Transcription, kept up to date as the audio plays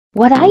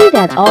What I eat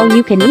at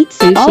all-you-can-eat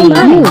sushi. Oh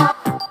my.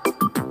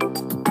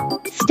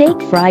 Steak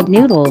fried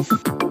noodles.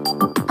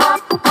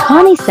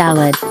 Connie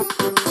salad.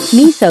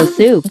 Miso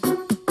soup.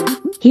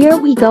 Here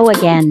we go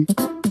again.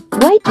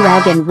 White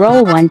Dragon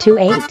roll 1 to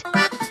 8.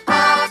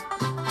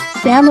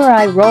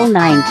 Samurai roll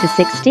 9 to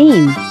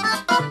 16.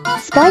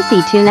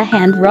 Spicy tuna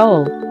hand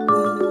roll.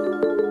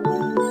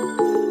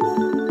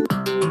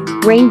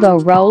 Rainbow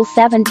roll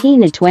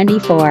 17 to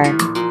 24.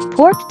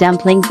 Pork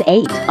dumplings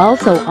 8,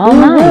 also all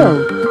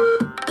mine.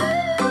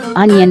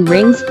 Onion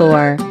rings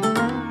 4.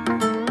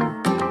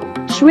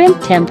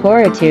 Shrimp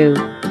tempura 2.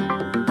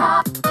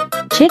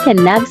 Chicken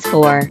nugs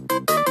 4.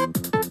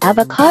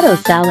 Avocado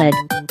salad.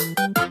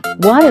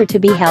 Water to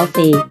be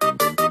healthy.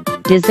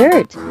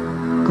 Dessert.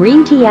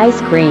 Green tea ice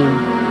cream.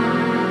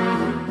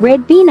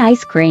 Red bean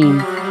ice cream.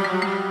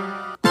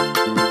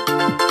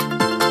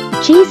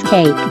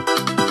 Cheesecake.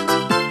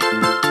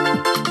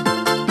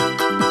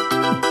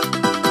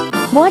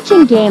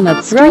 Watching Game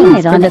of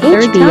Thrones on the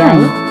third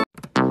time.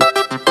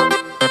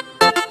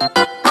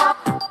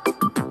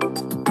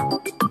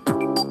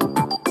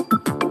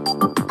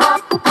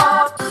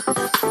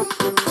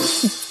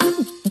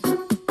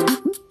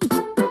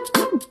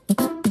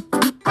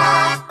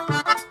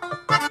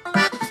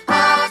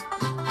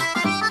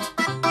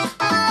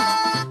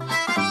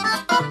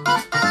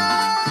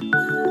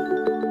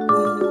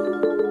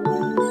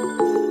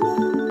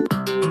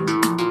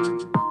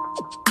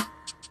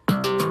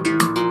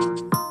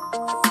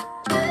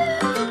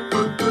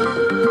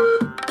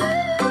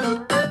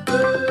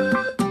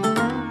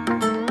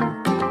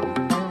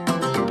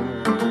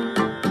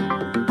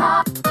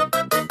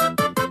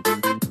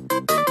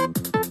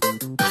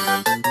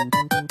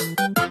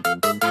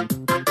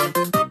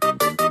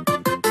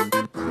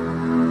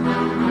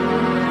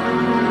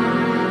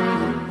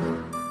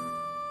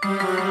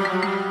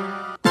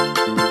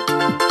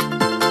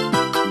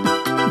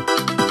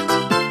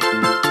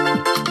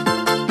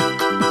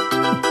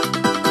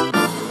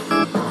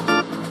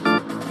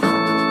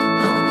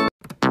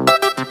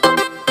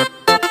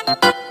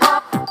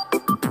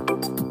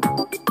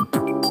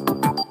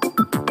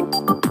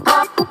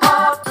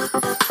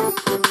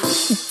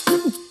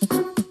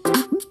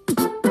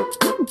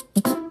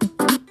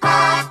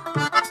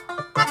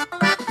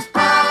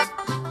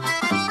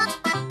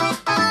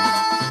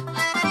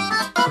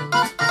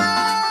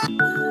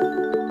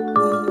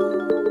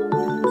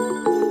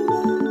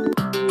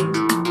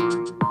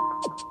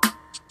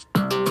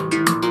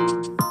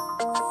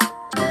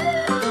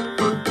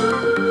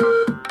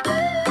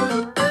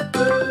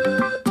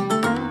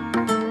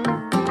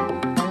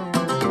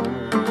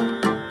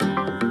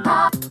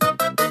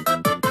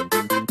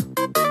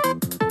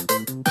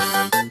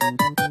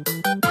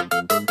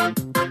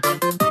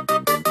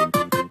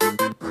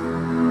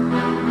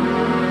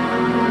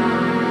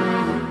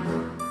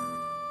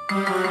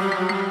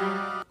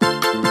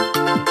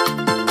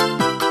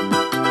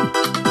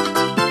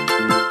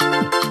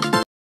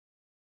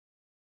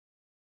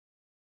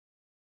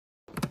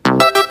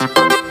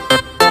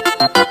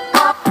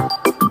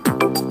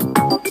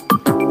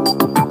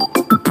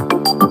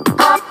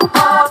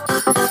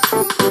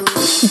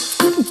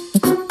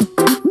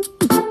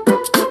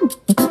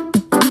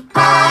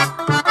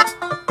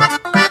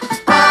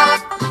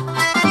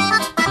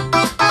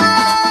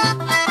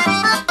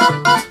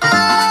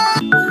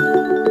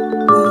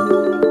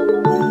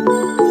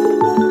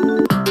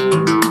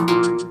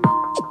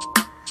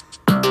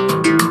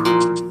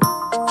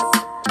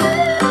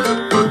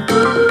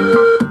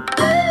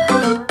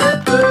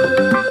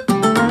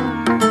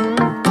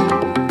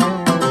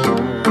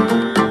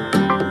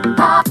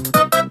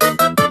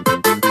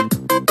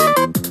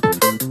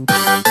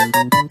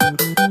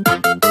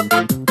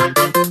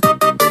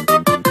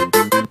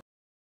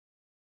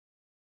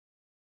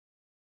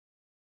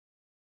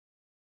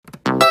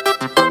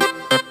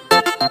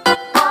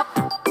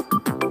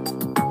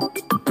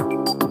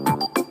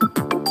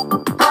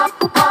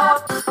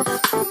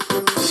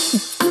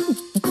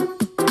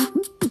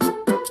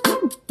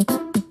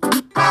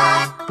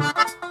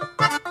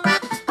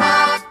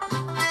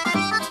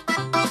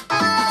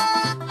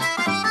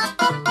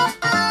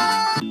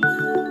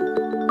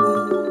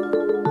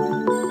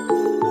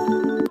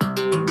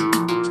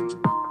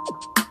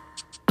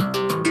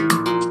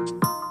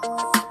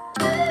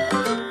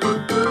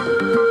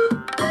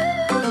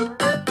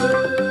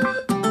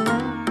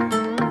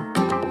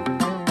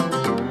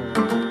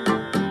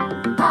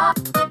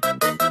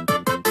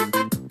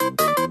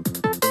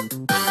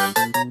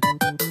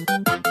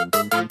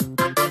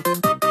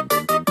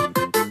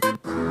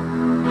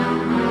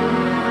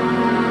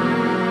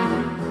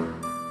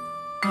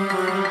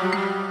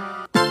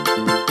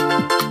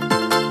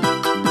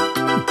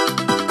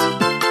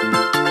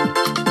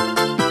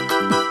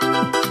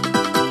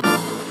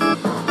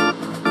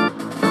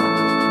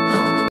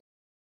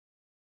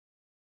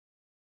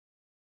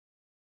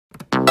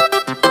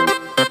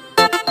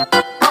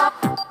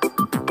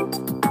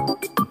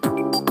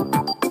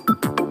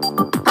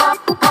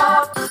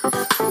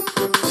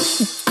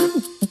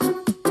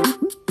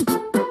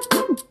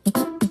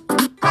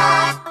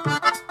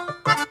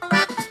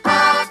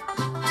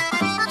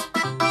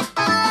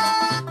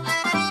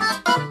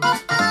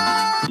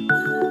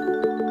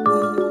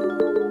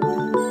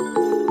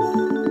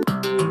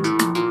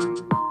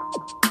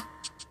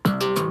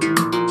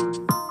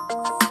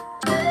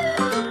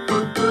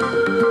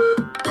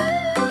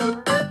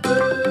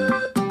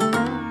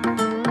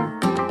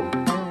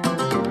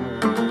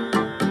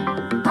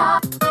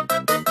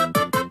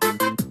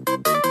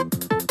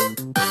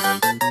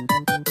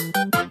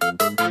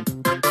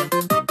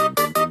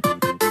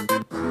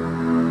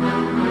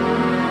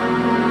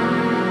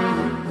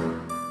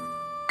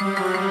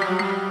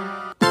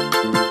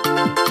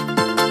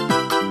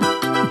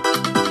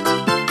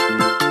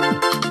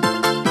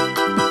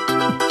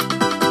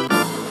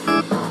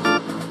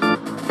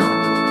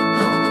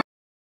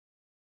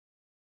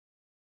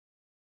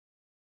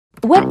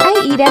 What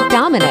I eat at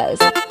Domino's.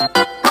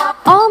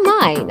 All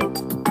mine.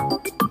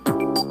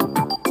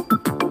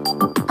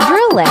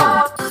 Drooling.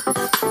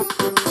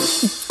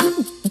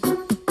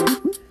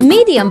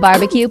 Medium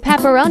barbecue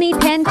pepperoni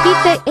pan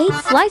pizza 8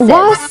 slices.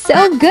 Wow,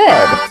 so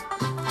good!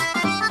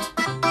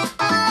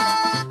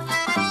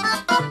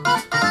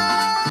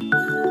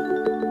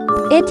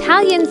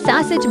 Italian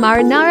sausage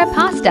marinara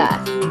pasta.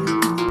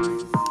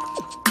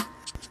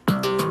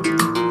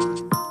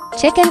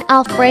 Chicken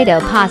Alfredo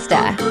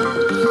pasta.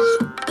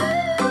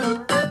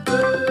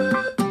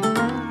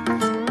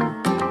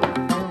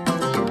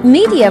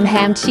 Medium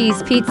ham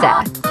cheese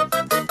pizza.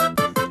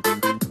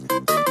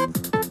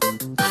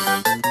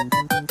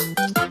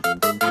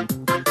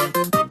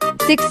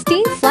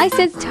 $16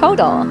 slices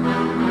total.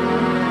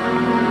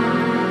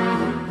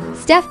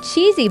 Stuffed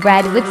cheesy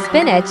bread with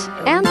spinach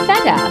and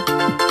feta.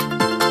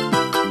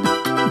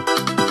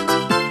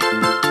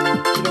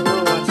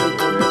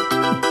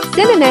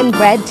 Cinnamon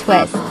bread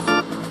twists.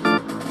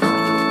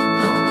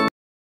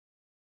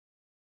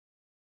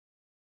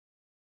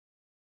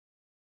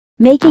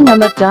 Making a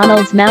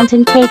McDonald's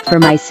mountain cake for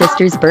my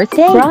sister's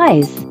birthday.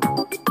 Fries.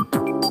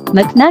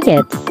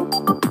 McNuggets.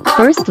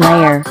 First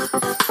layer.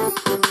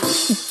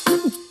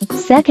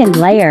 Second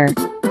layer.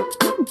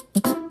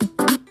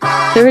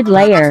 Third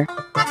layer.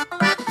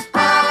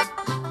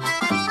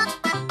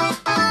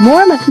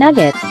 More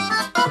McNuggets.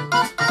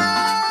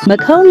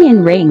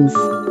 Maconian rings.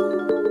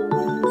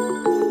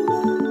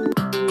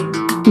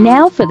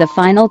 Now for the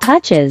final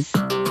touches.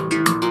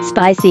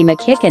 Spicy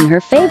McChicken,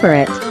 her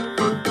favorite.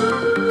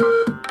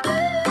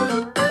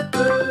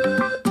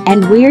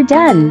 And we're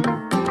done.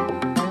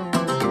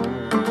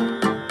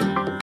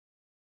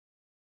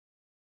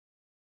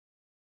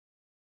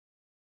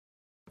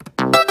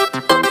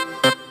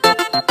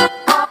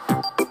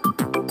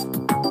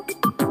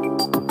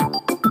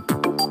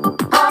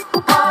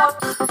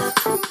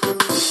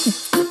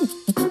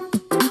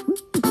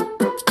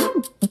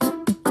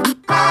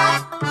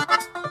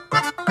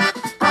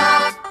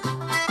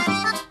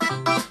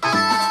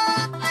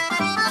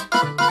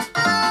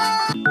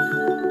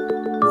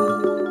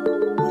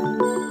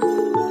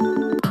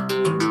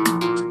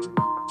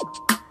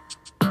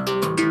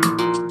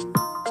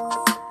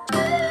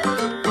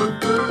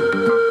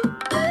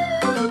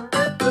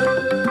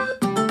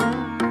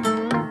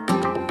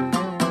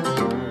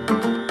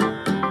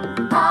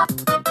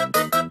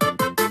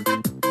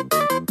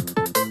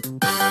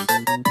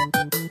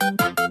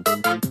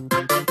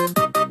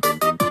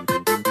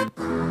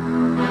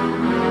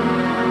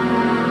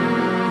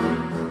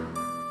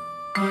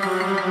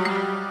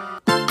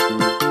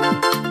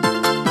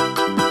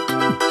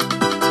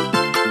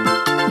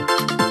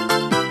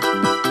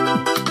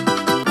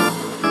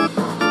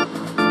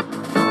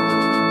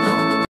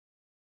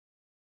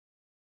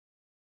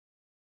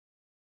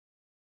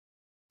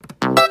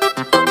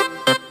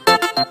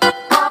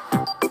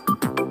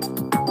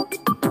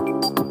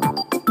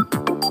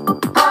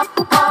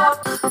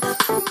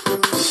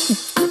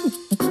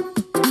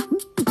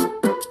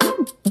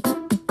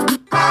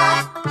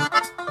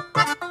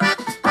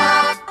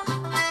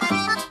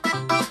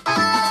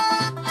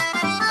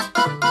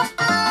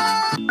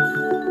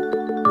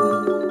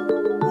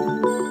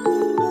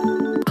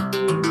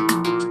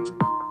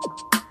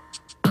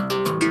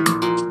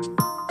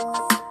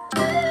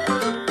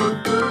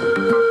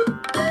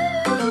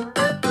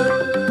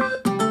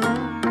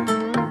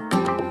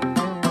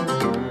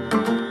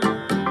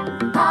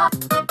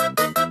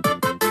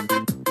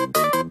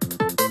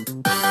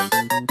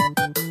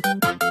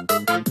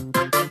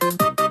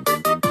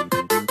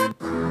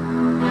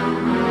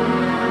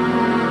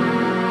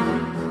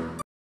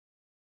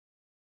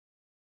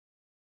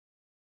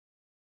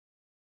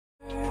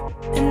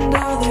 And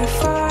all their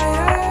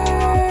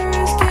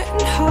fires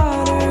getting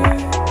hotter.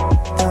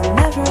 They'll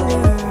never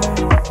learn.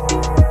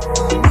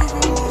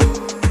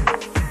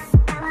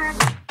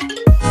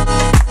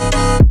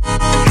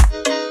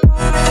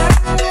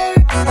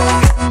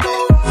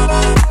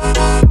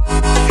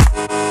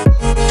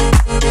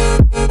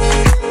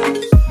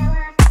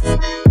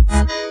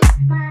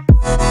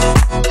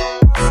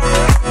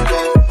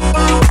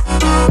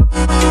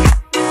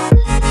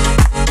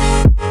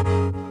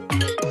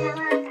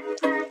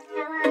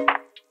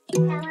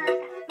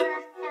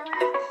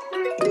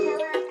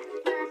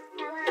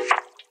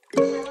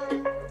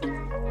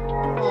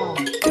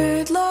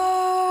 Good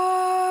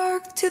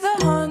luck to the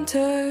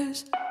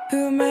hunters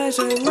who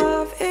measure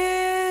love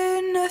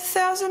in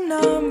 1,000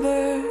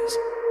 numbers.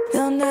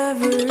 They'll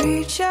never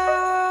reach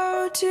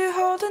out to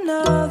hold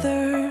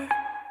another.